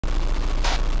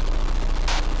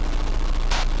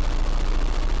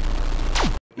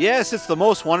Yes, it's the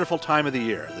most wonderful time of the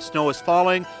year. The snow is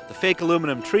falling, the fake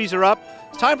aluminum trees are up.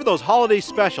 It's time for those holiday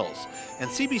specials.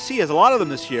 And CBC has a lot of them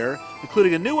this year,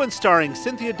 including a new one starring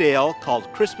Cynthia Dale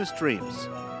called Christmas Dreams.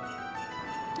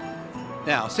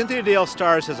 Now, Cynthia Dale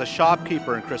stars as a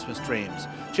shopkeeper in Christmas Dreams.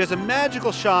 She has a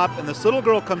magical shop, and this little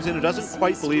girl comes in who doesn't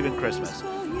quite believe in Christmas.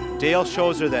 Dale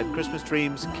shows her that Christmas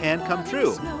dreams can come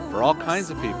true for all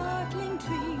kinds of people.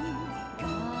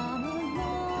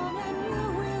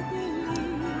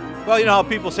 Well, you know how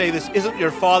people say this isn't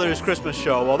your father's Christmas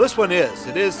show. Well, this one is.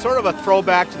 It is sort of a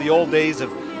throwback to the old days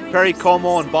of Perry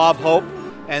Como and Bob Hope.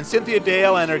 And Cynthia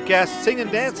Dale and her guests sing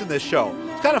and dance in this show.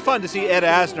 It's kind of fun to see Ed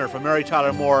Asner from Mary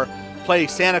Tyler Moore play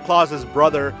Santa Claus's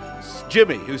brother,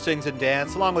 Jimmy, who sings and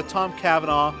dances, along with Tom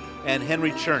Cavanaugh and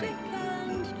Henry Cherney.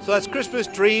 So that's Christmas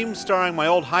Dreams, starring my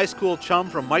old high school chum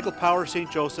from Michael Power St.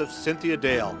 Joseph, Cynthia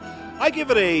Dale. I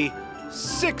give it a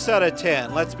 6 out of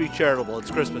 10. Let's be charitable. It's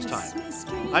Christmas time.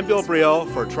 I'm Bill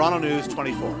Brioux for Toronto News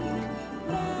 24.